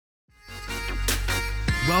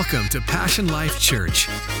Welcome to Passion Life Church.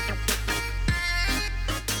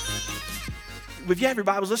 If you have your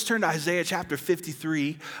Bibles, let's turn to Isaiah chapter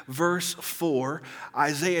 53, verse 4.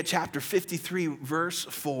 Isaiah chapter 53, verse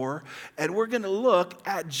 4. And we're going to look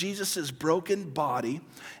at Jesus' broken body.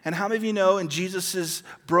 And how many of you know Jesus'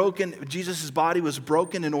 body was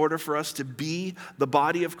broken in order for us to be the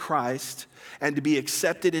body of Christ and to be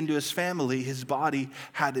accepted into his family? His body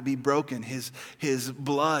had to be broken. His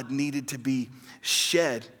blood needed to be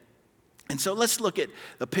shed. And so let's look at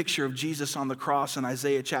the picture of Jesus on the cross in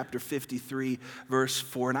Isaiah chapter 53, verse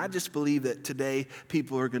 4. And I just believe that today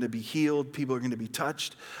people are going to be healed. People are going to be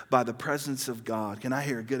touched by the presence of God. Can I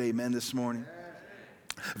hear a good amen this morning?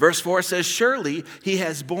 Verse 4 says, "Surely he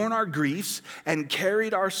has borne our griefs and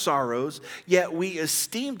carried our sorrows, yet we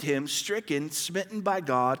esteemed him stricken, smitten by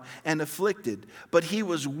God, and afflicted. But he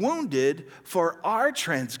was wounded for our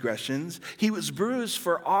transgressions, he was bruised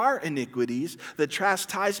for our iniquities. The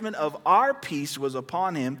chastisement of our peace was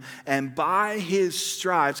upon him, and by his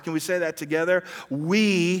stripes," can we say that together?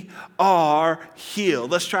 "We are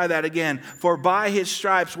healed." Let's try that again. For by his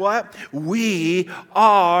stripes, what? We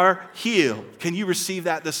are healed. Can you receive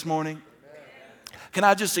that this morning? Can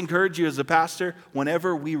I just encourage you as a pastor,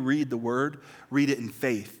 whenever we read the word, read it in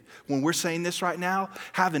faith. When we're saying this right now,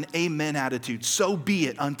 have an amen attitude. So be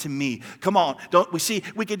it unto me. Come on.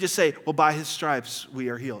 We could just say, well, by his stripes we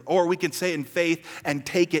are healed. Or we can say it in faith and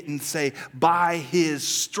take it and say, by his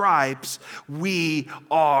stripes we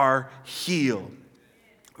are healed.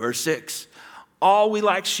 Verse 6. "All we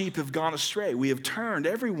like sheep have gone astray. We have turned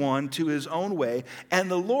everyone to his own way, and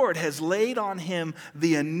the Lord has laid on him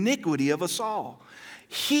the iniquity of us all.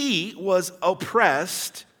 He was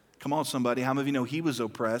oppressed." Come on, somebody. How many of you know he was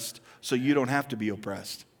oppressed so you don't have to be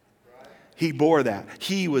oppressed? He bore that.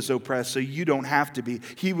 He was oppressed so you don't have to be.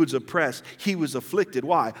 He was oppressed. He was afflicted.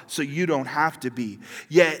 Why? So you don't have to be.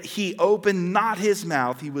 Yet he opened not his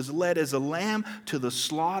mouth. He was led as a lamb to the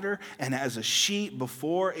slaughter, and as a sheep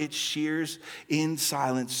before its shears in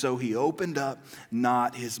silence. So he opened up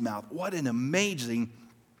not his mouth. What an amazing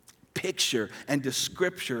picture and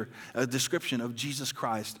description of Jesus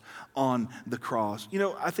Christ on the cross. You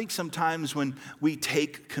know, I think sometimes when we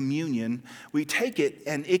take communion, we take it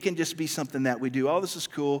and it can just be something that we do. Oh, this is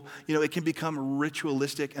cool. You know, it can become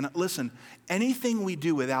ritualistic. And listen, anything we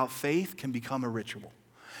do without faith can become a ritual.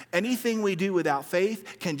 Anything we do without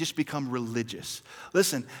faith can just become religious.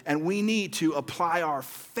 Listen, and we need to apply our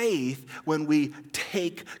faith when we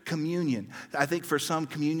take communion. I think for some,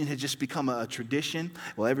 communion has just become a tradition.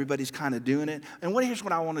 Well, everybody's kind of doing it. And here's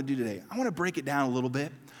what I want to do today. I want to break it down a little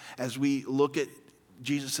bit as we look at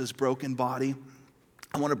Jesus' broken body.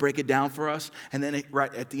 I want to break it down for us, and then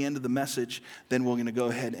right at the end of the message, then we're going to go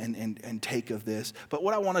ahead and take of this. But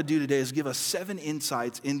what I want to do today is give us 7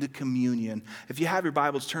 insights into communion. If you have your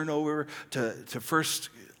Bibles, turn over to 1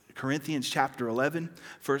 Corinthians chapter 11,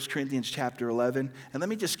 1 Corinthians chapter 11, and let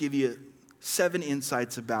me just give you 7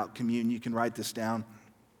 insights about communion. You can write this down.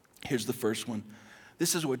 Here's the first one.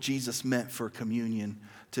 This is what Jesus meant for communion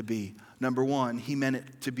to be. Number 1, he meant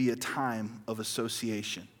it to be a time of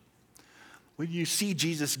association. When you see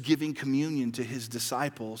Jesus giving communion to his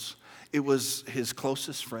disciples, it was his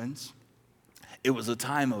closest friends. It was a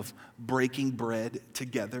time of breaking bread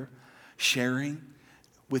together, sharing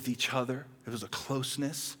with each other. It was a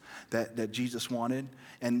closeness that Jesus wanted.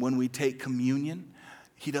 And when we take communion,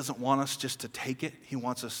 he doesn't want us just to take it. He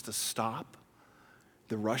wants us to stop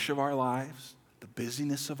the rush of our lives, the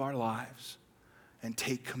busyness of our lives, and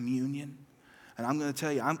take communion. And I'm going to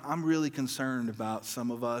tell you, I'm really concerned about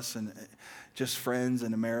some of us and just friends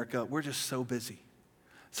in America. We're just so busy.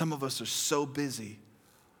 Some of us are so busy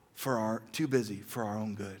too busy for our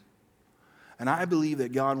own good. And I believe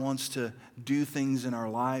that God wants to do things in our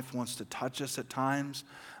life, wants to touch us at times.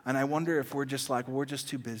 And I wonder if we're just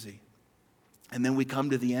too busy. And then we come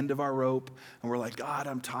to the end of our rope and we're like, God,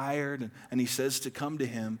 I'm tired. And he says to come to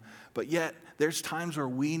him. But yet there's times where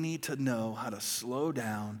we need to know how to slow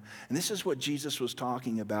down. And this is what Jesus was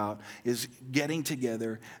talking about, is getting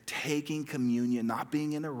together, taking communion, not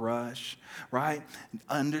being in a rush, right?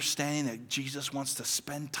 Understanding that Jesus wants to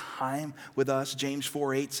spend time with us. James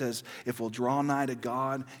 4:8 says, if we'll draw nigh to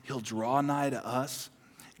God, he'll draw nigh to us.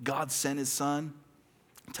 God sent his son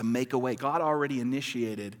to make a way. God already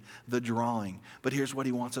initiated the drawing, but here's what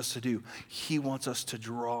he wants us to do. He wants us to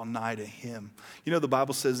draw nigh to him. You know, the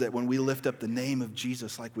Bible says that when we lift up the name of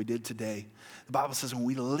Jesus like we did today, the Bible says when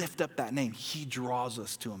we lift up that name, he draws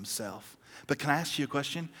us to himself. But can I ask you a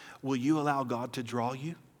question? Will you allow God to draw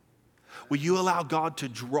you? Will you allow God to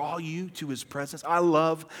draw you to his presence? I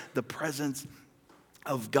love the presence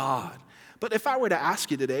of God. But if I were to ask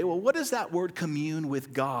you today, well, what does that word commune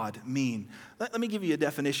with God mean? Let me give you a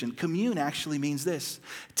definition. Commune actually means this: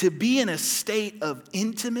 to be in a state of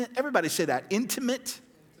intimate, everybody say that, intimate,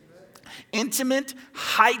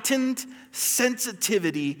 heightened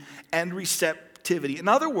sensitivity and receptivity. In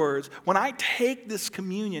other words, when I take this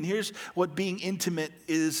communion, here's what being intimate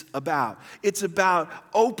is about. It's about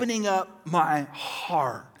opening up my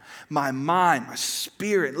heart, my mind, my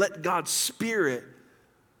spirit. Let God's Spirit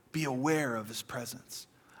be aware of his presence.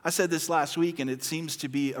 I said this last week, and it seems to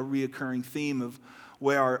be a reoccurring theme of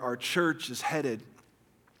where our church is headed.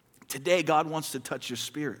 Today, God wants to touch your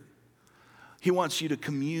spirit. He wants you to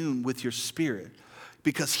commune with your spirit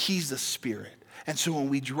because he's the Spirit. And so when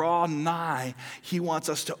we draw nigh, he wants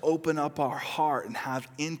us to open up our heart and have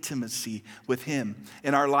intimacy with him.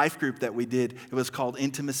 In our life group that we did, it was called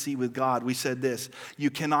Intimacy with God. We said this: you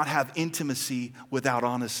cannot have intimacy without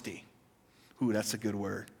honesty. Ooh, that's a good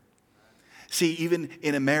word. See, even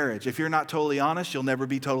in a marriage, if you're not totally honest, you'll never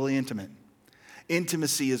be totally intimate.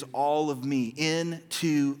 Intimacy is all of me,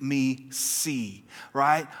 into me, see,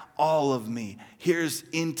 right? All of me. Here's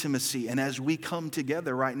intimacy. And as we come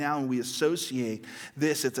together right now and we associate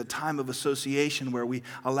this, it's a time of association where we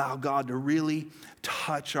allow God to really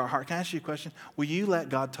touch our heart. Can I ask you a question? Will you let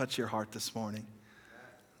God touch your heart this morning?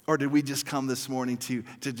 Or did we just come this morning to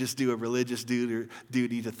just do a religious duty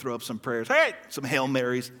to throw up some prayers, hey, some Hail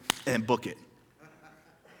Marys, and book it?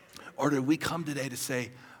 Or did we come today to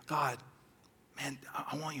say, God, man,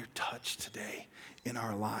 I want your touch today in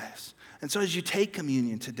our lives? And so as you take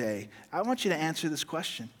communion today, I want you to answer this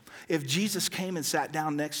question. If Jesus came and sat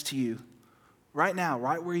down next to you right now,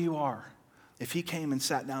 right where you are, if he came and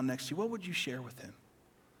sat down next to you, what would you share with him?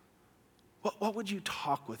 What would you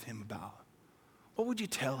talk with him about? What would you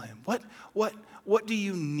tell him? What do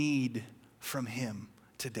you need from him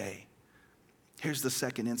today? Here's the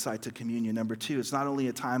second insight to communion. Number 2, it's not only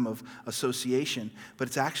a time of association, but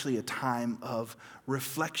it's actually a time of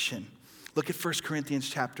reflection. Look at 1 Corinthians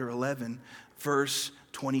chapter 11, verse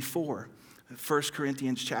 24. 1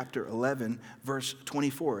 Corinthians chapter 11, verse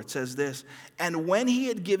 24. It says this: and when he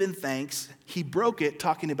had given thanks, he broke it,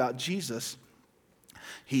 talking about Jesus.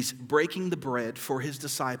 He's breaking the bread for his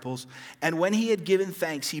disciples. And when he had given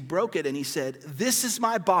thanks, he broke it and he said, this is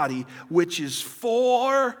my body, which is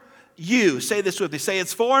for you. Say this with me. Say,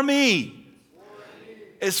 it's for me.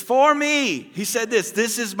 It's for me. He said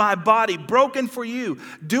this is my body broken for you.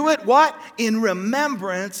 Do it what? In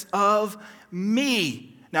remembrance of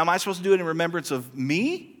me. Now, am I supposed to do it in remembrance of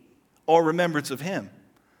me or remembrance of him?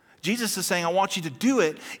 Jesus is saying, I want you to do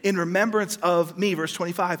it in remembrance of me. Verse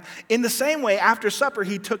 25. In the same way, after supper,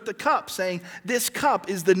 he took the cup, saying, this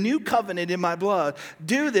cup is the new covenant in my blood.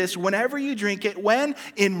 Do this whenever you drink it. When?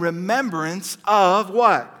 In remembrance of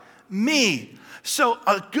what? Me. So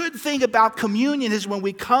a good thing about communion is when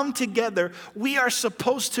we come together, we are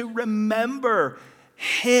supposed to remember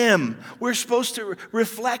him. We're supposed to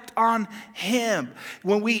reflect on him.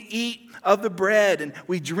 When we eat of the bread and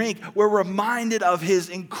we drink, we're reminded of his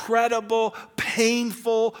incredible,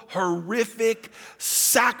 painful, horrific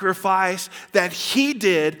sacrifice that he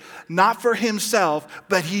did, not for himself,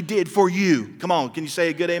 but he did for you. Come on, can you say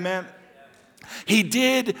a good amen? He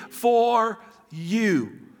did for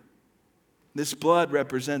you. This blood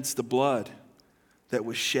represents the blood that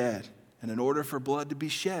was shed. And in order for blood to be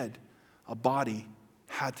shed, a body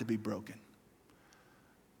had to be broken.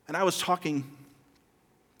 And I was talking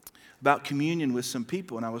about communion with some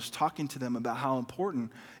people, and I was talking to them about how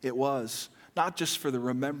important it was, not just for the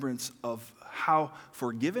remembrance of how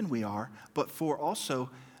forgiven we are, but for also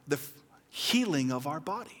the healing of our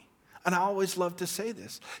body. And I always love to say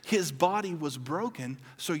this: his body was broken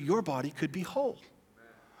so your body could be whole.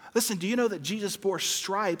 Listen, do you know that Jesus bore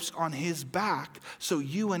stripes on his back so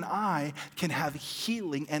you and I can have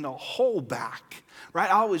healing and a whole back? Right?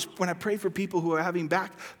 I always, when I pray for people who are having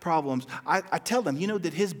back problems, I tell them, you know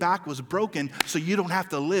that his back was broken so you don't have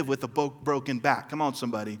to live with a broken back. Come on,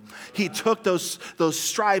 somebody. He took those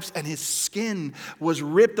stripes and his skin was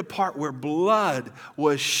ripped apart where blood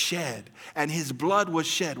was shed. And his blood was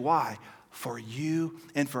shed. Why? For you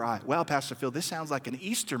and for I. Well, Pastor Phil, this sounds like an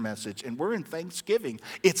Easter message, and we're in Thanksgiving.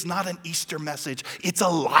 It's not an Easter message. It's a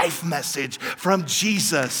life message from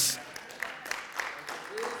Jesus.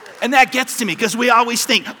 And that gets to me because we always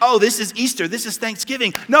think, oh, this is Easter, this is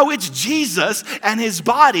Thanksgiving. No, it's Jesus and his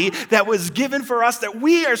body that was given for us that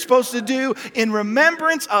we are supposed to do in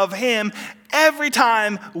remembrance of him every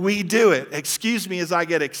time we do it. Excuse me as I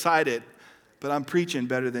get excited, but I'm preaching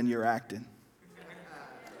better than you're acting.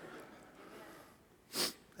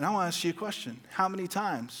 And I want to ask you a question. How many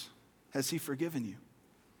times has he forgiven you?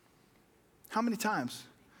 How many times?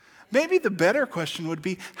 Maybe the better question would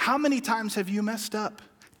be, how many times have you messed up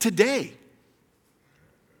today?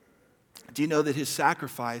 Do you know that his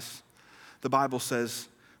sacrifice, the Bible says,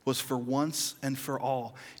 was for once and for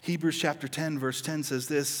all? Hebrews chapter 10, verse 10 says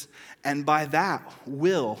this, and by that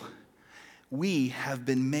will we have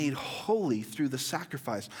been made holy through the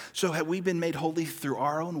sacrifice. So have we been made holy through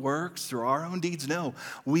our own works, through our own deeds? No.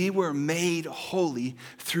 We were made holy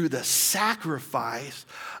through the sacrifice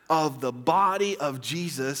of the body of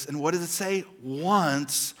Jesus. And what does it say?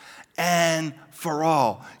 Once and for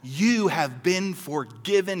all. You have been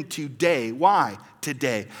forgiven today. Why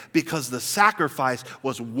today? Because the sacrifice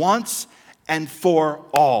was once and for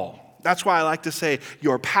all. That's why I like to say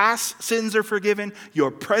your past sins are forgiven, your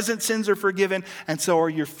present sins are forgiven, and so are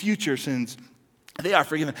your future sins. They are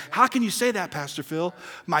forgiven. How can you say that, Pastor Phil?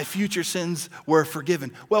 My future sins were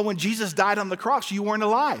forgiven. Well, when Jesus died on the cross, you weren't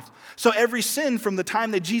alive. So every sin from the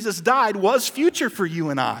time that Jesus died was future for you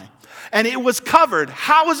and I. And it was covered.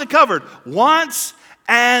 How was it covered? Once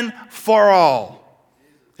and for all.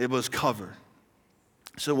 It was covered.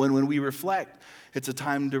 So when we reflect, it's a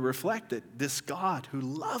time to reflect that this God who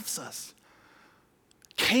loves us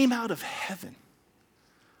came out of heaven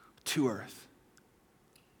to earth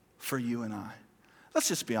for you and I. Let's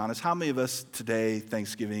just be honest. How many of us today,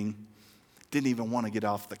 Thanksgiving, didn't even want to get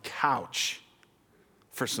off the couch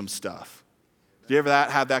for some stuff? Do you ever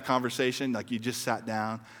have that conversation? Like you just sat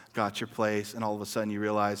down, got your place, and all of a sudden you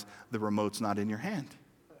realize the remote's not in your hand.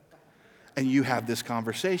 And you have this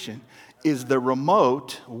conversation. Is the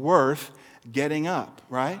remote worth getting up,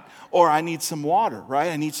 right? Or I need some water,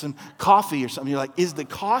 right? I need some coffee or something. You're like, is the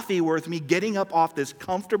coffee worth me getting up off this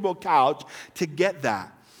comfortable couch to get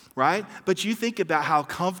that, right? But you think about how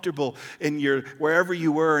comfortable in your, wherever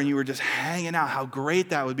you were and you were just hanging out, how great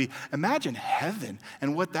that would be. Imagine heaven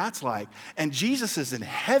and what that's like. And Jesus is in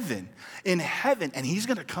heaven, and he's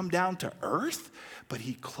going to come down to earth. But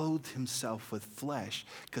he clothed himself with flesh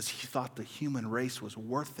because he thought the human race was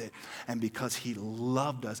worth it. And because he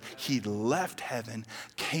loved us, he left heaven,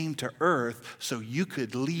 came to earth so you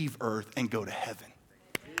could leave earth and go to heaven.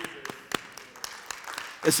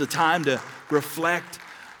 It's a time to reflect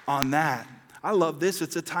on that. I love this.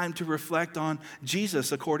 It's a time to reflect on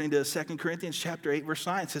Jesus. According to 2 Corinthians chapter 8, verse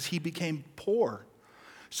 9, it says he became poor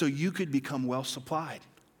so you could become well supplied.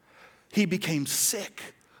 He became sick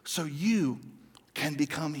so you can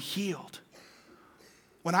become healed.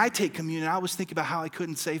 When I take communion, I always think about how I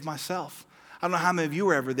couldn't save myself. I don't know how many of you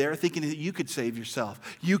were ever there thinking that you could save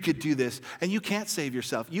yourself. You could do this, and you can't save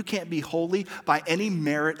yourself. You can't be holy by any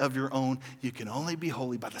merit of your own. You can only be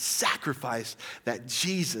holy by the sacrifice that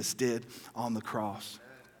Jesus did on the cross.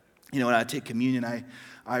 You know, when I take communion,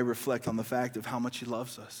 I reflect on the fact of how much he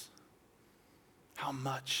loves us. How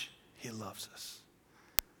much he loves us.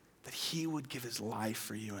 That he would give his life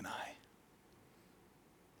for you and I.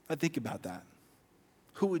 I think about that.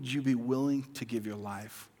 Who would you be willing to give your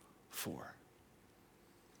life for?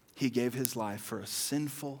 He gave his life for a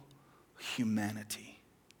sinful humanity,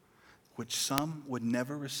 which some would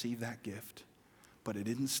never receive that gift, but it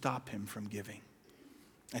didn't stop him from giving.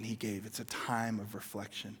 And he gave. It's a time of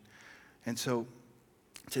reflection. And so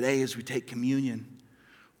today as we take communion,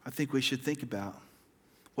 I think we should think about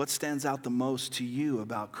what stands out the most to you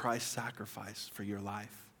about Christ's sacrifice for your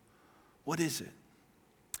life. What is it?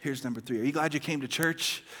 Here's number 3. Are you glad you came to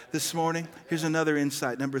church this morning? Here's another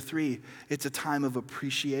insight. Number 3, it's a time of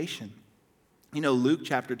appreciation. You know, Luke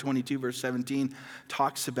chapter 22, verse 17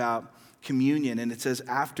 talks about communion, and it says,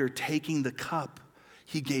 after taking the cup,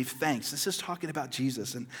 he gave thanks. This is talking about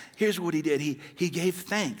Jesus, and here's what he did. He gave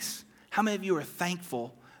thanks. How many of you are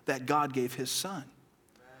thankful that God gave his son?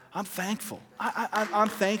 I'm thankful. I'm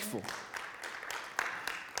thankful.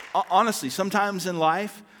 Honestly, sometimes in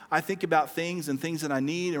life, I think about things and things that I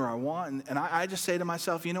need or I want, and I just say to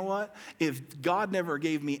myself, you know what? If God never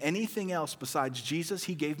gave me anything else besides Jesus,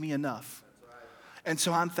 he gave me enough. That's right. And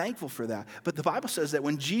so I'm thankful for that. But the Bible says that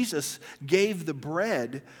when Jesus gave the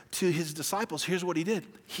bread to his disciples, here's what he did.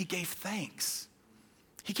 He gave thanks.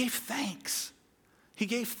 He gave thanks. He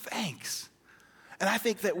gave thanks. And I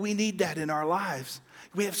think that we need that in our lives.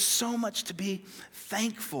 We have so much to be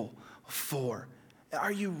thankful for.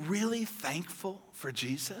 Are you really thankful for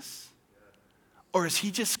Jesus? Or is he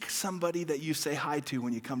just somebody that you say hi to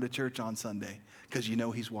when you come to church on Sunday because you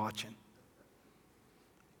know he's watching?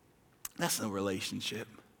 That's no relationship.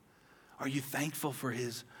 Are you thankful for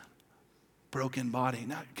his broken body?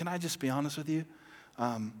 Now, can I just be honest with you?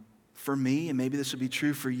 For me, and maybe this would be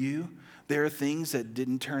true for you, there are things that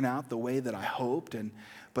didn't turn out the way that I hoped,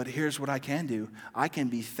 but here's what I can do. I can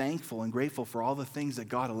be thankful and grateful for all the things that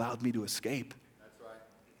God allowed me to escape.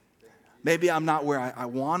 Maybe I'm not where I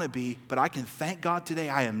want to be, but I can thank God today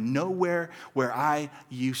I am nowhere where I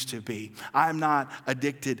used to be. I'm not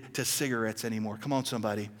addicted to cigarettes anymore. Come on,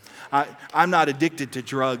 somebody. I'm not addicted to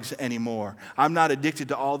drugs anymore. I'm not addicted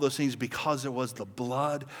to all those things because it was the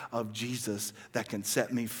blood of Jesus that can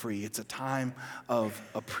set me free. It's a time of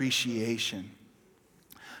appreciation.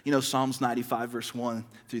 You know, Psalms 95 verse 1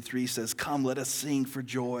 through 3 says, "Come, let us sing for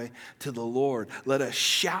joy to the Lord. Let us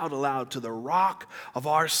shout aloud to the rock of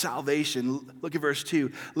our salvation." Look at verse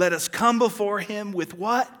 2. "Let us come before him with"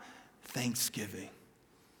 what? Thanksgiving.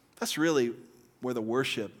 That's really where the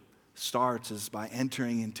worship starts, is by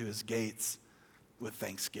entering into his gates with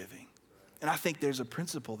thanksgiving. And I think there's a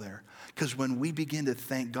principle there, because when we begin to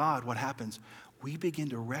thank God, what happens? We begin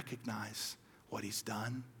to recognize what he's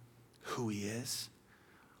done, who he is,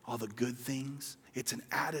 all the good things. It's an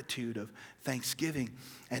attitude of thanksgiving.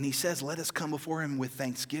 And he says, let us come before him with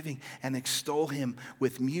thanksgiving and extol him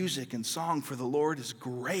with music and song, for the Lord is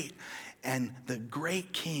great and the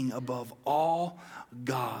great King above all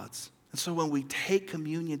gods. And so when we take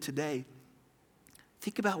communion today,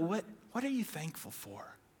 think about what are you thankful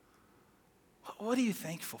for? What are you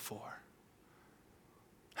thankful for?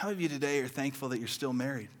 How many of you today are thankful that you're still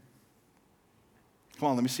married? Come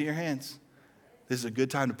on, let me see your hands. This is a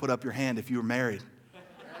good time to put up your hand if you were married.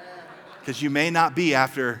 Because you may not be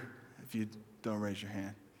after if you don't raise your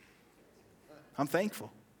hand. I'm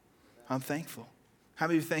thankful. I'm thankful. How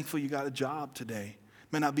many of you are thankful you got a job today?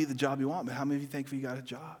 It may not be the job you want, but how many of you are thankful you got a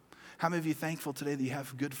job? How many of you are thankful today that you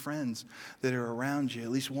have good friends that are around you, at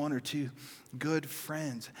least one or two good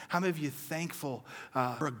friends? How many of you are thankful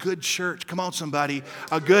for a good church? Come on, somebody.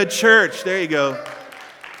 A good church. There you go.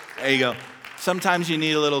 There you go. Sometimes you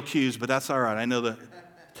need a little cues, but that's all right. I know the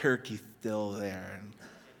turkey's still there.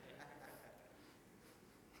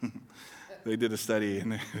 They did a study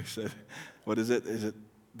and they said, what is it? Is it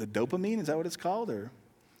the dopamine? Is that what it's called? Or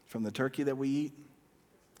from the turkey that we eat?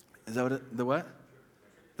 Is that what the what?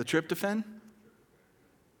 The tryptophan?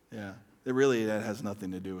 Yeah. That has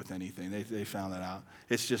nothing to do with anything. They found that out.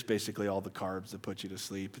 It's just basically all the carbs that put you to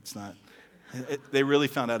sleep. It's not, they really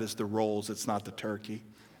found out it's the rolls. It's not the turkey.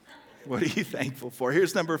 What are you thankful for?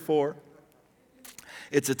 Here's number 4.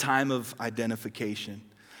 It's a time of identification.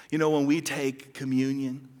 You know, when we take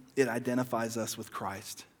communion, it identifies us with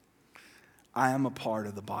Christ. I am a part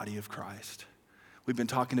of the body of Christ. We've been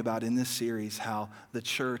talking about in this series how the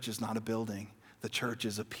church is not a building. The church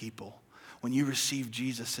is a people. When you receive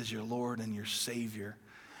Jesus as your Lord and your Savior,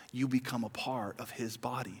 you become a part of his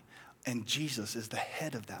body. And Jesus is the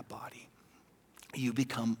head of that body. You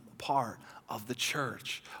become part of the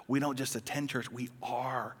church. We don't just attend church, we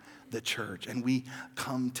are the church, and we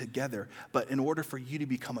come together. But in order for you to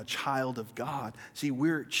become a child of God, see,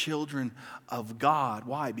 we're children of God.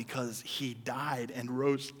 Why? Because he died and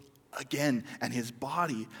rose again, and his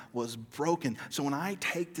body was broken. So when I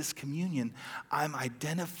take this communion, I'm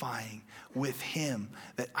identifying with him,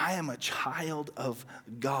 that I am a child of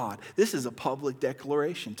God. This is a public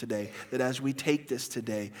declaration today, that as we take this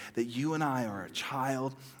today, that you and I are a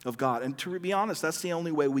child of God. And to be honest, that's the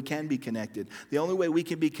only way we can be connected. The only way we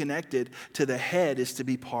can be connected to the head is to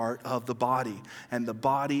be part of the body. And the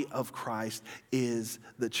body of Christ is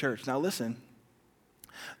the church. Now listen,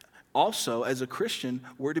 also, as a Christian,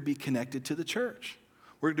 we're to be connected to the church.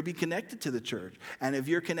 We're to be connected to the church. And if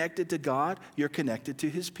you're connected to God, you're connected to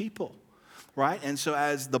his people, right? And so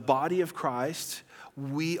as the body of Christ,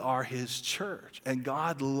 we are his church. And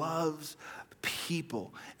God loves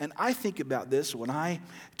people. And I think about this when I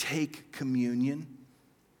take communion.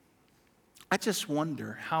 I just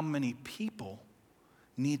wonder how many people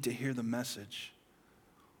need to hear the message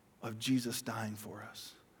of Jesus dying for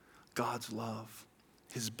us, God's love,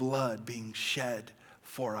 his blood being shed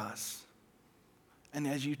for us. And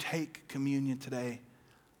as you take communion today,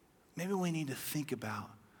 maybe we need to think about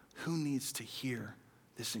who needs to hear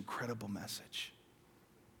this incredible message.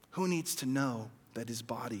 Who needs to know that his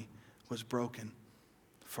body was broken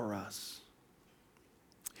for us?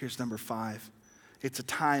 Here's number 5. It's a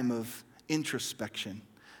time of introspection.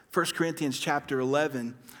 1 Corinthians chapter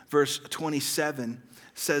 11, verse 27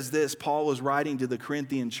 says this. Paul was writing to the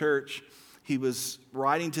Corinthian church. He was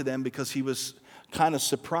writing to them because he was kind of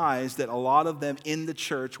surprised that a lot of them in the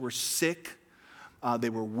church were sick, they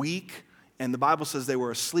were weak, and the Bible says they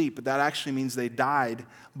were asleep, but that actually means they died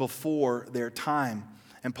before their time.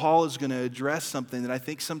 And Paul is going to address something that I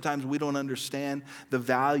think sometimes we don't understand the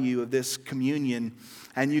value of this communion.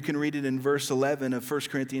 And you can read it in verse 11 of 1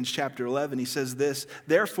 Corinthians chapter 11. He says this,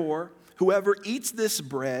 "Therefore, whoever eats this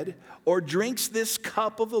bread or drinks this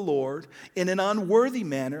cup of the Lord in an unworthy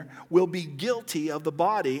manner will be guilty of the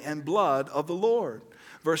body and blood of the Lord.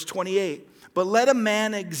 Verse 28, but let a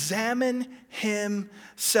man examine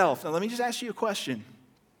himself. Now let me just ask you a question.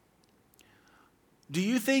 Do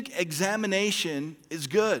you think examination is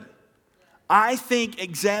good? I think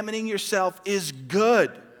examining yourself is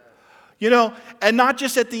good. You know, and not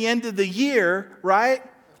just at the end of the year, right?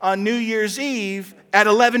 On New Year's Eve at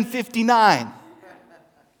 11:59.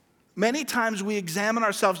 Many times we examine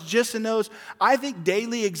ourselves just in those. I think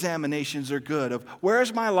daily examinations are good of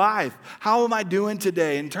where's my life? How am I doing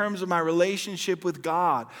today in terms of my relationship with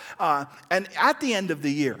God? And at the end of the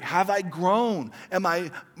year, have I grown? Have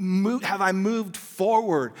I moved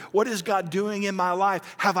forward? What is God doing in my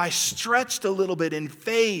life? Have I stretched a little bit in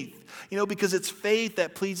faith? You know, because it's faith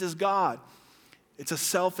that pleases God. It's a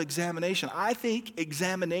self-examination. I think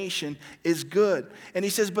examination is good. And he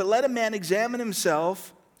says, but let a man examine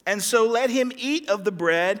himself, and so let him eat of the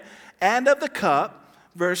bread and of the cup.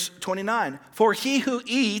 Verse 29, for he who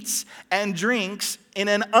eats and drinks in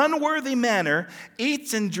an unworthy manner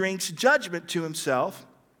eats and drinks judgment to himself,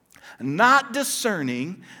 not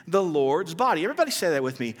discerning the Lord's body. Everybody say that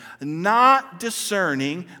with me. Not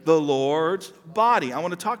discerning the Lord's body. I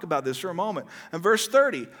want to talk about this for a moment. And verse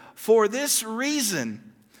 30, for this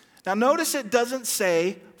reason. Now notice it doesn't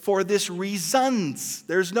say for this reasons.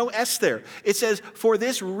 There's no S there. It says, for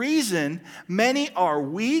this reason, many are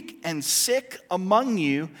weak and sick among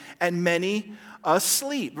you, and many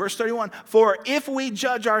asleep. Verse 31, for if we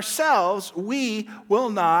judge ourselves, we will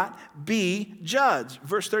not be judged.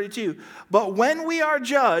 Verse 32, but when we are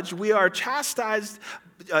judged, we are chastened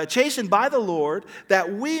by the Lord,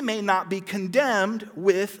 that we may not be condemned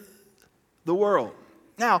with the world.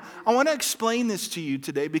 Now, I want to explain this to you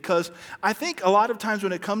today because I think a lot of times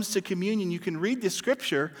when it comes to communion, you can read the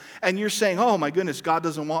scripture and you're saying, oh my goodness, God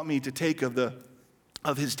doesn't want me to take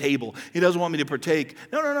of his table. He doesn't want me to partake.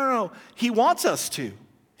 No. He wants us to.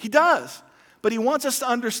 He does. But he wants us to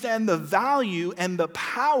understand the value and the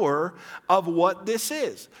power of what this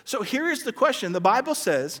is. So here is the question. The Bible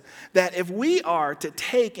says that if we are to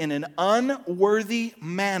take in an unworthy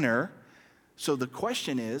manner, so the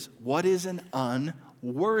question is, what is an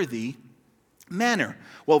unworthy manner?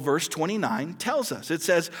 Well, verse 29 tells us. It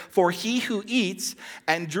says, for he who eats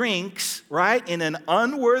and drinks, right, in an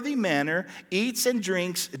unworthy manner, eats and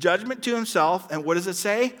drinks judgment to himself. And what does it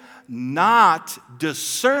say? Not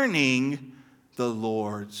discerning the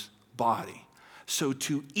Lord's body. So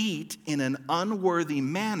to eat in an unworthy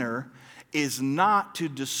manner is not to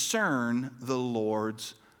discern the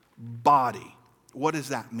Lord's body. What does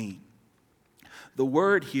that mean? The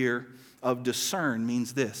word here of discern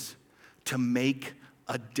means this: to make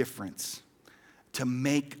a difference. To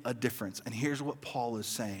make a difference. And here's what Paul is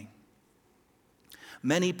saying.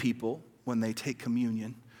 Many people, when they take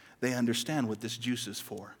communion, they understand what this juice is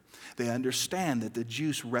for. They understand that the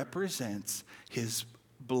juice represents his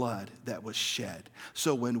blood that was shed.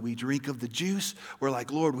 So when we drink of the juice, we're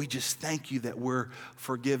like, Lord, we just thank you that we're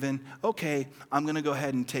forgiven. Okay, I'm going to go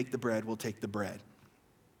ahead and take the bread. We'll take the bread.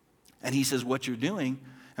 And he says, what you're doing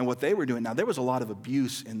and what they were doing. Now, there was a lot of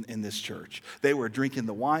abuse in this church. They were drinking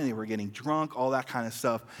the wine. They were getting drunk, all that kind of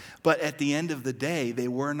stuff. But at the end of the day, they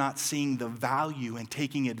were not seeing the value and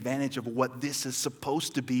taking advantage of what this is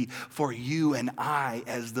supposed to be for you and I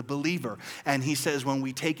as the believer. And he says, when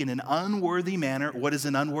we take in an unworthy manner, what is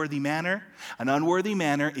an unworthy manner? An unworthy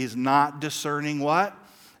manner is not discerning what?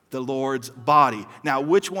 The Lord's body. Now,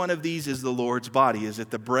 which one of these is the Lord's body? Is it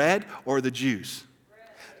the bread or the juice?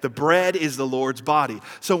 The bread is the Lord's body.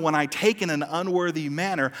 So when I take in an unworthy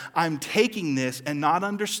manner, I'm taking this and not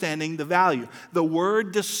understanding the value. The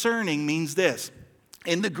word discerning means this.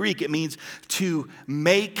 In the Greek, it means to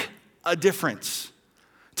make a difference.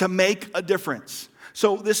 To make a difference.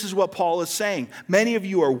 So this is what Paul is saying. Many of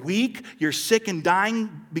you are weak, you're sick and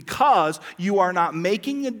dying because you are not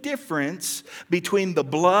making a difference between the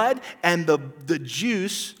blood and the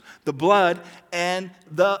juice, the blood and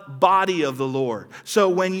the body of the Lord. So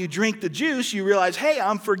when you drink the juice, you realize, hey,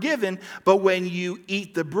 I'm forgiven. But when you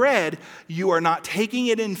eat the bread, you are not taking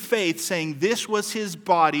it in faith, saying this was his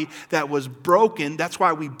body that was broken. That's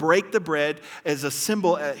why we break the bread as a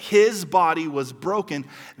symbol. His body was broken.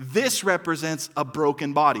 This represents a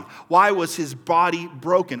broken body. Why was his body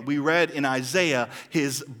broken? We read in Isaiah,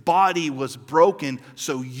 his body was broken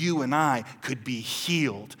so you and I could be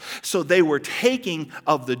healed. So they were taking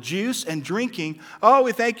of the juice and drinking. Oh,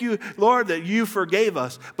 we thank you, Lord, that you forgave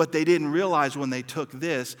us. But they didn't realize when they took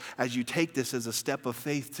this, as you take this as a step of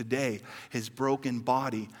faith today, his broken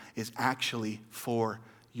body is actually for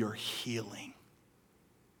your healing.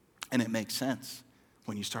 And it makes sense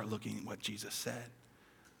when you start looking at what Jesus said.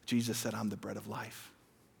 Jesus said, I'm the bread of life.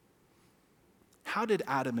 How did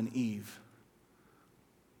Adam and Eve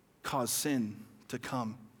caused sin to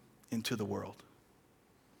come into the world.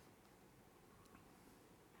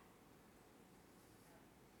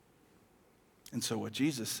 And so what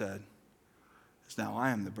Jesus said is, now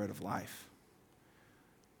I am the bread of life.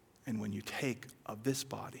 And when you take of this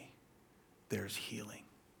body, there's healing.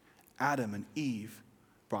 Adam and Eve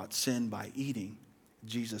brought sin by eating.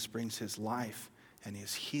 Jesus brings his life and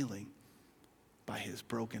his healing by his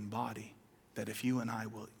broken body, that if you and I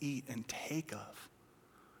will eat and take of,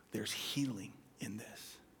 there's healing in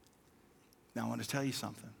this. Now I want to tell you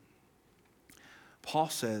something. Paul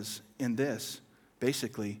says in this,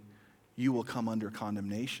 basically, you will come under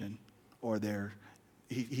condemnation, or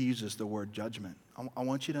he uses the word judgment. I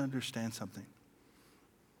want you to understand something.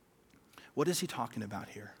 What is he talking about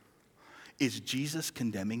here? Is Jesus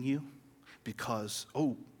condemning you because,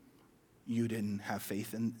 you didn't have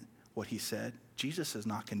faith in what he said? Jesus is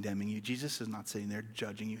not condemning you. Jesus is not sitting there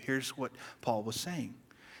judging you. Here's what Paul was saying.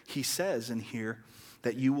 He says in here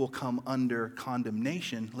that you will come under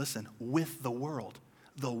condemnation, listen, with the world.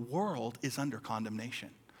 The world is under condemnation.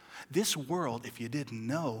 This world, if you didn't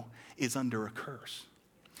know, is under a curse.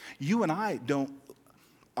 You and I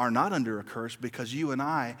are not under a curse because you and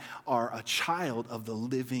I are a child of the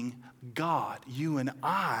living God. You and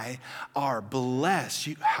I are blessed.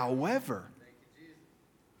 However,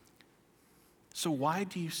 so why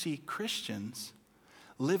do you see Christians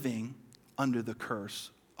living under the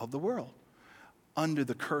curse of the world? Under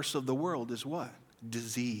the curse of the world is what?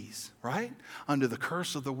 Disease, right? Under the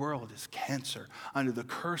curse of the world is cancer. Under the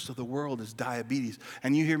curse of the world is diabetes.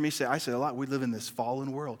 And you hear me say, I say a lot, we live in this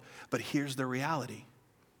fallen world. But here's the reality.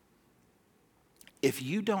 If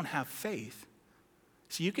you don't have faith,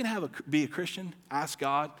 so you can be a Christian, ask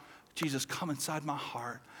God, Jesus, come inside my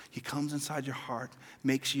heart. He comes inside your heart,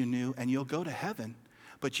 makes you new, and you'll go to heaven.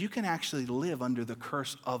 But you can actually live under the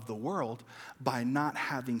curse of the world by not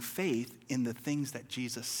having faith in the things that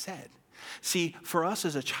Jesus said. See, for us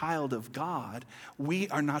as a child of God, we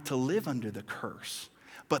are not to live under the curse,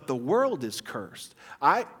 but the world is cursed.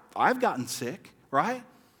 I've gotten sick, right?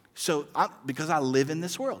 So because I live in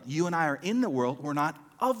this world. You and I are in the world, we're not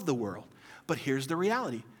of the world. But here's the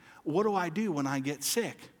reality. What do I do when I get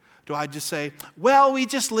sick? Do I just say, well, we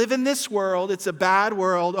just live in this world. It's a bad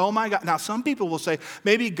world. Oh my God. Now, some people will say,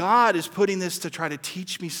 maybe God is putting this to try to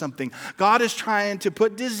teach me something. God is trying to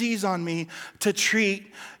put disease on me to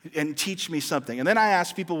treat and teach me something. And then I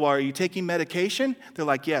ask people, well, are you taking medication? They're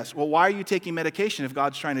like, yes. Well, why are you taking medication if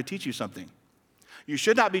God's trying to teach you something? You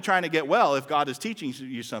should not be trying to get well if God is teaching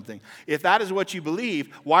you something. If that is what you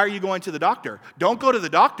believe, why are you going to the doctor? Don't go to the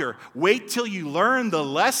doctor. Wait till you learn the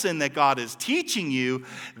lesson that God is teaching you,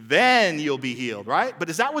 then you'll be healed, right?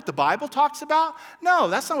 But is that what the Bible talks about? No,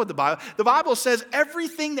 that's not what the Bible says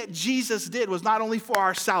everything that Jesus did was not only for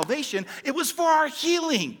our salvation, it was for our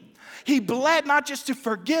healing. He bled not just to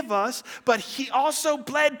forgive us, but he also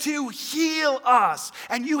bled to heal us.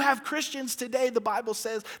 And you have Christians today, the Bible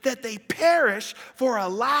says, that they perish for a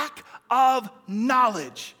lack of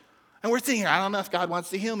knowledge. And we're thinking, I don't know if God wants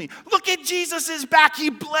to heal me. Look at Jesus' back. He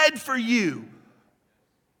bled for you.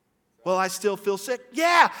 Well, I still feel sick.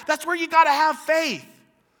 Yeah, that's where you got to have faith.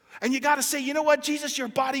 And you got to say, you know what, Jesus, your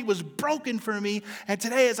body was broken for me. And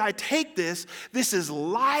today as I take this is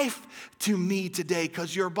life to me today.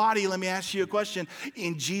 Because your body, let me ask you a question.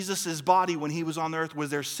 In Jesus' body when he was on the earth,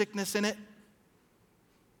 was there sickness in it?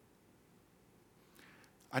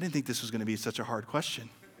 I didn't think this was going to be such a hard question.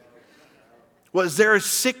 Was there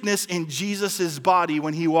sickness in Jesus' body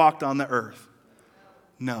when he walked on the earth?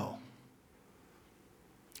 No.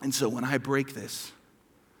 And so when I break this,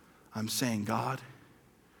 I'm saying, God,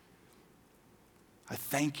 I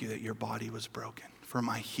thank you that your body was broken for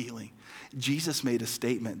my healing. Jesus made a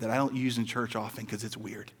statement that I don't use in church often because it's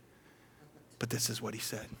weird. But this is what he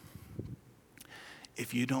said.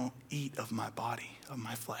 If you don't eat of my body, of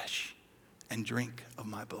my flesh, and drink of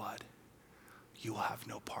my blood, you will have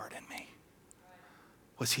no part in me.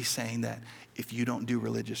 Was he saying that if you don't do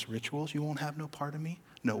religious rituals, you won't have no part in me?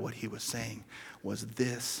 No, what he was saying was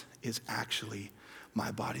this is actually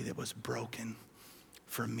my body that was broken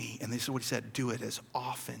for me. And this is what he said, do it as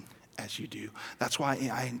often as you do. That's why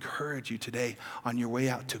I encourage you today on your way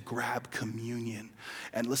out to grab communion.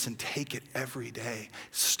 And listen, take it every day.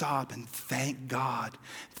 Stop and thank God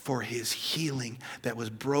for his healing that was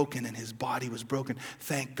broken and his body was broken.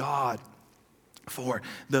 Thank God for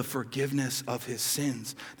the forgiveness of his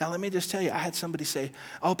sins. Now, let me just tell you, I had somebody say,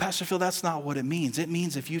 oh, Pastor Phil, that's not what it means. It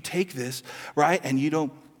means if you take this, right, and you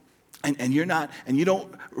don't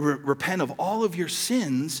repent of all of your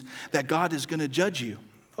sins, that God is going to judge you.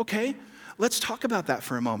 Okay, let's talk about that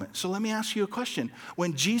for a moment. So let me ask you a question.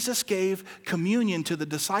 When Jesus gave communion to the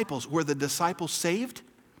disciples, were the disciples saved?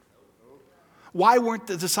 Why weren't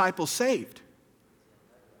the disciples saved?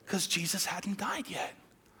 Because Jesus hadn't died yet.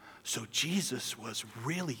 So Jesus was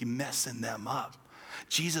really messing them up.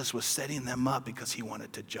 Jesus was setting them up because he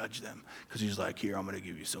wanted to judge them. Because he's like, here, I'm going to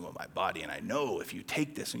give you some of my body. And I know if you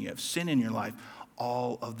take this and you have sin in your life,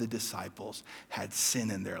 all of the disciples had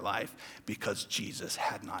sin in their life because Jesus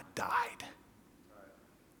had not died.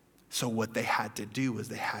 So what they had to do was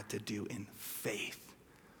they had to do in faith.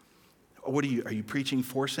 Are you preaching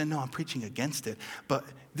for sin? No, I'm preaching against it. But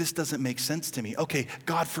this doesn't make sense to me. Okay,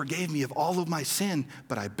 God forgave me of all of my sin,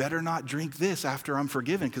 but I better not drink this after I'm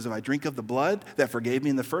forgiven, because if I drink of the blood that forgave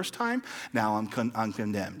me in the first time, now I'm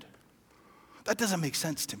condemned. That doesn't make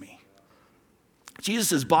sense to me.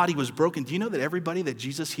 Jesus' body was broken. Do you know that everybody that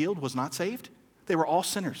Jesus healed was not saved? They were all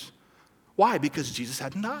sinners. Why? Because Jesus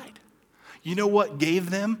hadn't died. You know what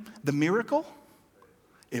gave them the miracle?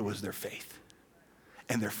 It was their faith.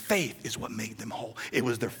 And their faith is what made them whole. It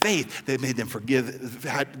was their faith that made them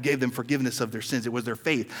gave them forgiveness of their sins. It was their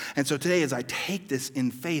faith. And so today, as I take this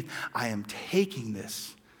in faith, I am taking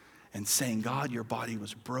this and saying, God, your body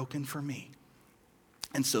was broken for me.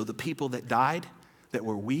 And so the people that died, that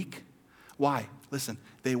were weak, why? Listen,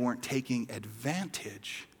 they weren't taking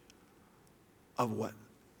advantage of what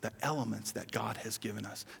the elements that God has given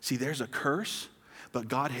us. See, there's a curse, but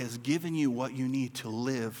God has given you what you need to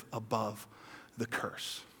live above the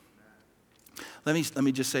curse. Let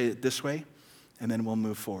me just say it this way, and then we'll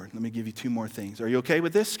move forward. Let me give you two more things. Are you okay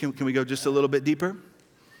with this? Can we go just a little bit deeper?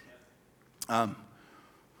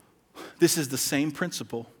 This is the same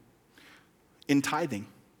principle in tithing.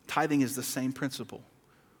 Tithing is the same principle.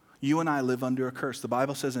 You and I live under a curse. The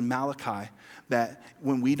Bible says in Malachi that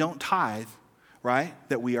when we don't tithe, right,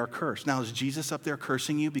 that we are cursed. Now, is Jesus up there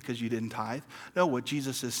cursing you because you didn't tithe? No, what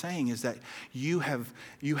Jesus is saying is that you have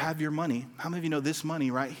your money. How many of you know this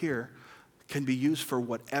money right here can be used for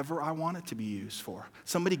whatever I want it to be used for?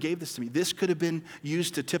 Somebody gave this to me. This could have been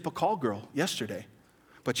used to tip a call girl yesterday.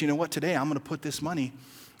 But you know what? Today, I'm going to put this money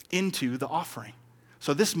into the offering.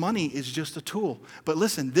 So this money is just a tool. But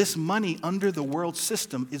listen, this money under the world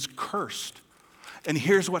system is cursed. And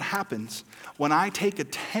here's what happens. When I take a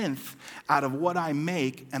tenth out of what I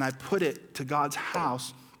make and I put it to God's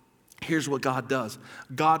house, here's what God does.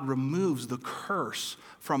 God removes the curse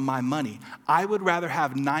from my money. I would rather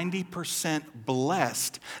have 90%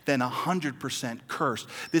 blessed than 100% cursed.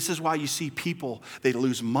 This is why you see people, they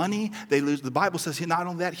lose money, the Bible says not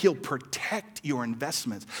only that, he'll protect your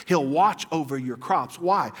investments. He'll watch over your crops.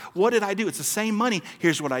 Why? What did I do? It's the same money.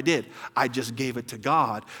 Here's what I did. I just gave it to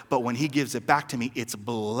God, but when he gives it back to me, it's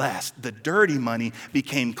blessed. The dirty money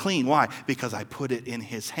became clean. Why? Because I put it in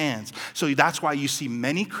his hands. So that's why you see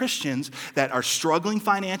many Christians that are struggling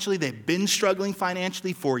financially. They've been struggling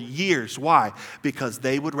financially for years. Why? Because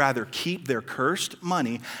they would rather keep their cursed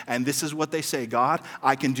money, and this is what they say, God,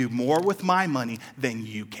 I can do more with my money than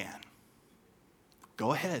you can.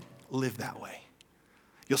 Go ahead, live that way.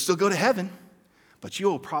 You'll still go to heaven, but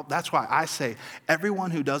that's why I say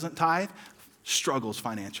everyone who doesn't tithe struggles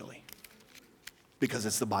financially, because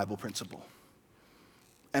it's the Bible principle.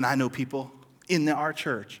 And I know people in our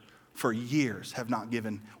church for years have not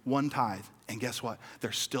given one tithe, and guess what?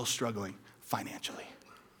 They're still struggling financially.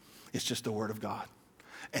 It's just the word of God.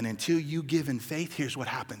 And until you give in faith, here's what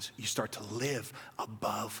happens. You start to live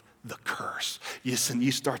above the curse. You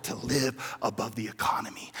start to live above the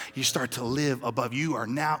economy. You start to live above. You are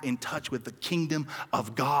now in touch with the kingdom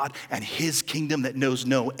of God and his kingdom that knows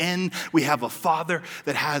no end. We have a Father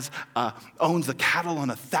that owns the cattle on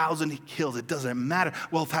 1,000 hills. It doesn't matter.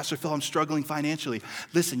 Well, Pastor Phil, I'm struggling financially.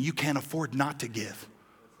 Listen, you can't afford not to give.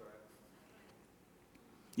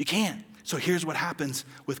 You can't. So here's what happens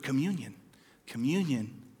with communion.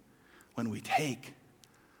 Communion, when we take,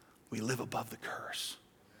 we live above the curse.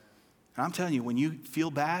 And I'm telling you, when you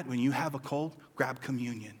feel bad, when you have a cold, grab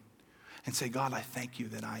communion and say, God, I thank you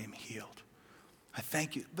that I am healed. I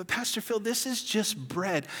thank you. But Pastor Phil, this is just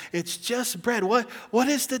bread. It's just bread. What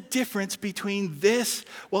is the difference between this?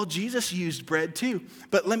 Well, Jesus used bread too.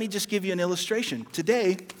 But let me just give you an illustration.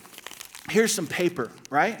 Today, here's some paper,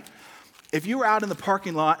 right? If you were out in the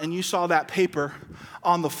parking lot and you saw that paper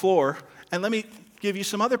on the floor, and let me give you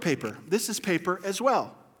some other paper. This is paper as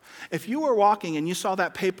well. If you were walking and you saw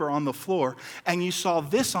that paper on the floor and you saw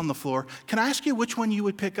this on the floor, can I ask you which one you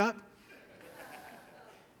would pick up?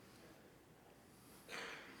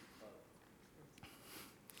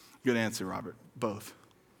 Good answer, Robert. Both.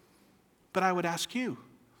 But I would ask you,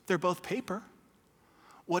 they're both paper.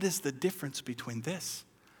 What is the difference between this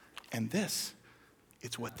and this?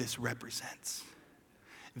 It's what this represents.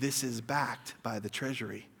 This is backed by the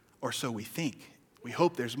treasury, or so we think. We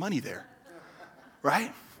hope there's money there,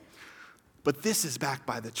 right? But this is backed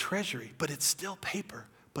by the treasury, but it's still paper,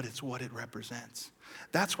 but it's what it represents.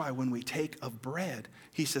 That's why when we take of bread,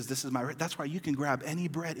 he says, this is my, that's why you can grab any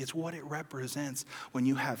bread. It's what it represents when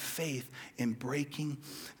you have faith in breaking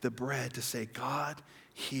the bread to say, God,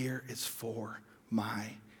 here is for my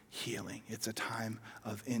healing. It's a time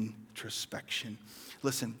of introspection.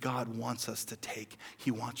 Listen, God wants us to take.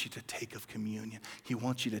 He wants you to take of communion. He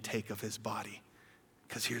wants you to take of his body.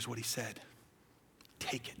 Because here's what he said.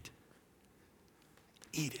 Take it.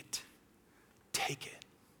 Eat it. Take it.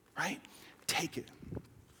 Right? Take it.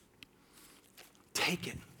 Take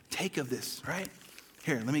it. Take of this, right?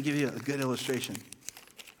 Here, let me give you a good illustration.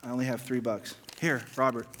 I only have $3. Here,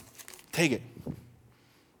 Robert, take it.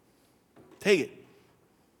 Take it.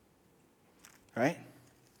 Right?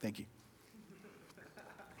 Thank you.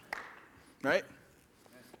 Right?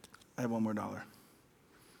 I have one more dollar.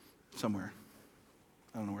 Somewhere.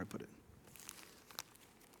 I don't know where I put it.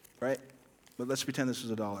 Right? But let's pretend this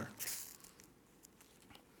is $1.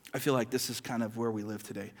 I feel like this is kind of where we live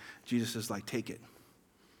today. Jesus is like, take it.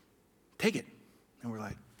 Take it. And we're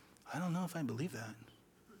like, I don't know if I believe that.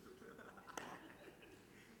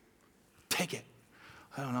 Take it.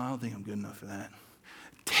 I don't know. I don't think I'm good enough for that.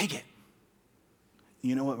 Take it.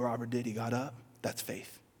 You know what Robert did? He got up. That's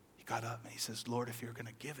faith. He got up and he says, Lord, if you're going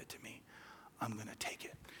to give it to me, I'm going to take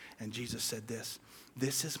it. And Jesus said this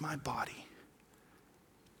is my body.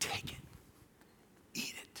 Take it.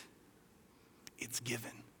 Eat it. It's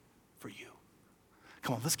given for you.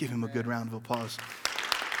 Come on, let's give him a good round of applause.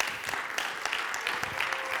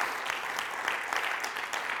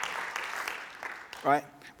 Right?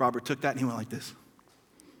 Robert took that and he went like this.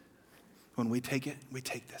 When we take it, we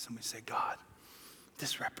take this and we say, God,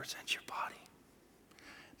 this represents your body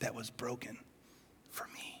that was broken for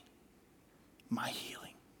me, my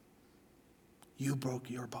healing. You broke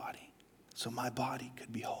your body so my body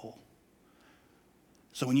could be whole.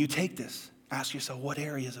 So when you take this, ask yourself, what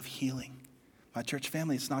areas of healing? My church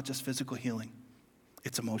family, it's not just physical healing.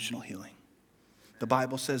 It's emotional healing. The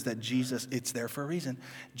Bible says that Jesus, it's there for a reason.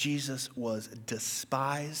 Jesus was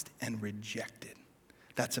despised and rejected.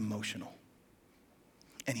 That's emotional.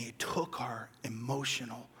 And he took our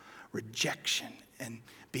emotional rejection and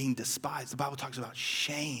being despised. The Bible talks about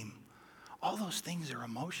shame. All those things are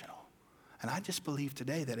emotional. And I just believe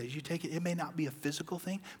today that as you take it, it may not be a physical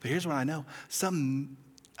thing, but here's what I know. Some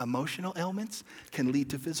emotional ailments can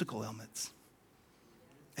lead to physical ailments.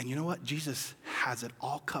 And you know what? Jesus has it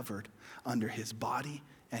all covered under his body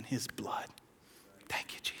and his blood.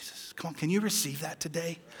 Thank you, Jesus. Come on, can you receive that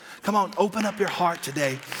today? Come on, open up your heart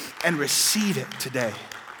today and receive it today.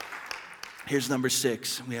 Here's number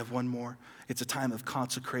 6. We have one more. It's a time of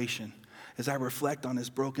consecration. As I reflect on his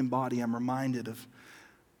broken body, I'm reminded of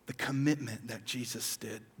the commitment that Jesus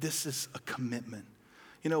did. This is a commitment.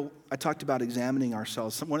 You know, I talked about examining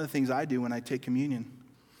ourselves. One of the things I do when I take communion,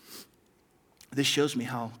 this shows me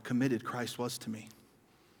how committed Christ was to me.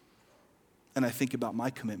 And I think about my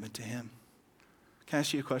commitment to him. Can I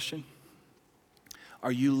ask you a question?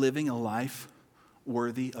 Are you living a life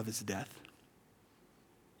worthy of his death?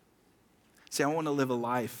 See, I want to live a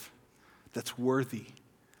life that's worthy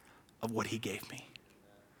of what he gave me.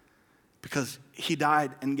 Because he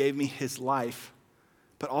died and gave me his life,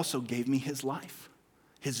 but also gave me his life.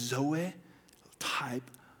 His Zoe type,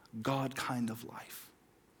 God kind of life.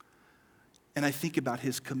 And I think about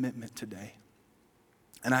his commitment today.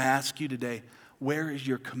 And I ask you today, where is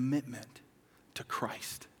your commitment to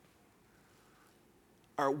Christ?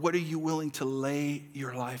 Or what are you willing to lay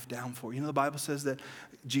your life down for? You know, the Bible says that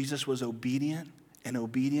Jesus was obedient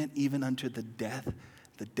even unto the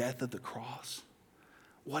death of the cross.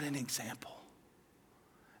 What an example.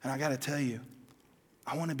 And I got to tell you,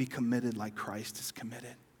 I want to be committed like Christ is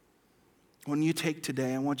committed. When you take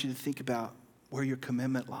today, I want you to think about where your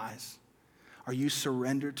commitment lies. Are you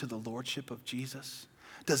surrendered to the lordship of Jesus?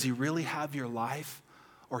 Does he really have your life,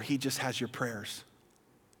 or he just has your prayers?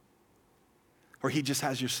 Or he just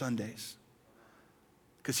has your Sundays?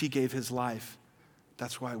 Because he gave his life.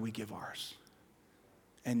 That's why we give ours.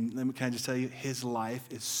 And can I just tell you, his life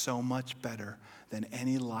is so much better than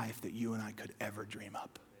any life that you and I could ever dream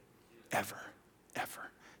up. Ever.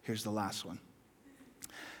 Here's the last one.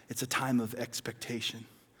 It's a time of expectation.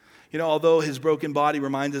 You know, although his broken body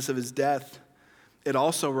reminds us of his death, it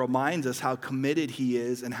also reminds us how committed he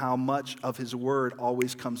is and how much of his word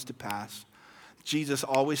always comes to pass. Jesus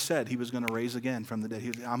always said he was going to raise again from the dead. He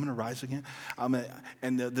was, I'm going to rise again.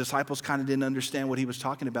 And the disciples kind of didn't understand what he was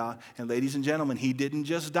talking about. And ladies and gentlemen, he didn't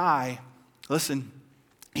just die. Listen,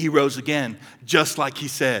 he rose again, just like he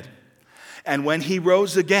said. And when he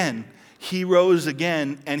rose again,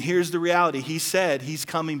 and here's the reality. He said he's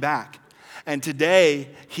coming back. And today,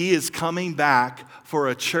 he is coming back for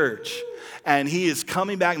a church. And he is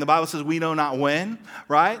coming back, and the Bible says we know not when,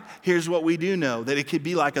 right? Here's what we do know, that it could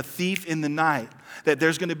be like a thief in the night, that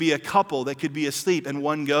there's going to be a couple that could be asleep, and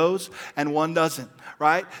one goes and one doesn't,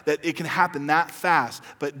 right? That it can happen that fast.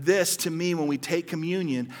 But this, to me, when we take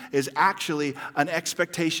communion, is actually an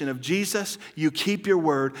expectation of Jesus. You keep your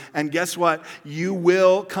word, and guess what? You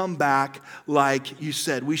will come back like you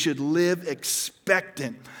said. We should live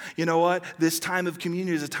expectant. You know what? This time of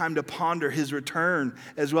communion is a time to ponder his return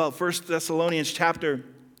as well. 1 Thessalonians chapter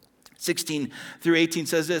 16 through 18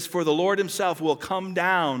 says this, "For the Lord himself will come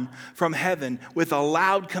down from heaven with a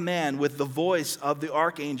loud command, with the voice of the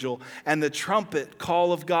archangel and the trumpet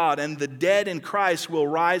call of God, and the dead in Christ will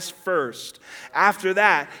rise first. After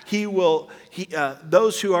that,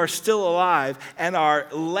 those who are still alive and are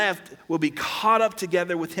left will be caught up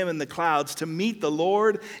together with him in the clouds to meet the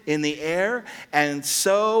Lord in the air, and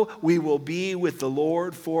so we will be with the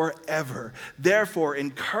Lord forever. Therefore,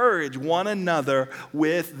 encourage one another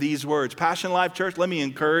with these words." Passion Life Church, let me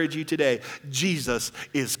encourage you today. Jesus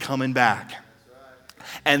is coming back.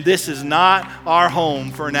 And this is not our home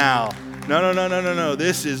for now. No.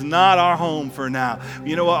 This is not our home for now.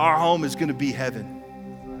 You know what? Our home is going to be heaven.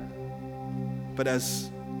 But as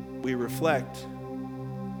we reflect,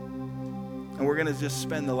 and we're going to just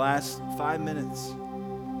spend the last 5 minutes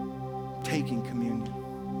taking communion.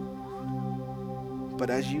 But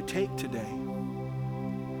as you take today,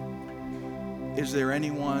 is there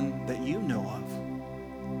anyone that you know of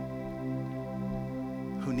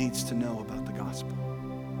who needs to know about the gospel?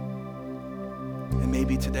 And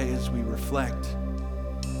maybe today as we reflect,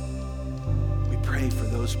 we pray for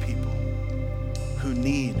those people who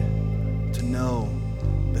need to know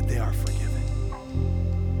that they are forgiven,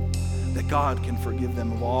 that God can forgive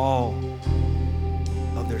them of all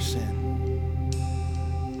of their sin,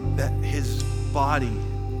 that his body,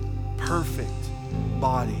 perfect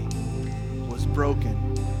body, was broken,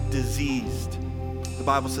 diseased. The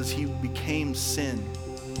Bible says he became sin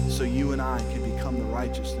so you and I could become the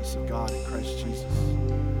righteousness of God in Christ Jesus.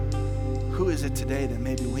 Who is it today that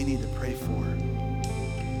maybe we need to pray for,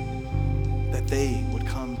 that they would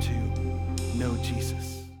come to know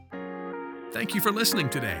Jesus? Thank you for listening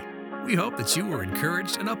today. We hope that you were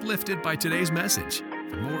encouraged and uplifted by today's message.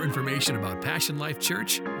 For more information about Passion Life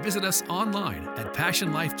Church, visit us online at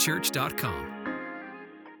passionlifechurch.com.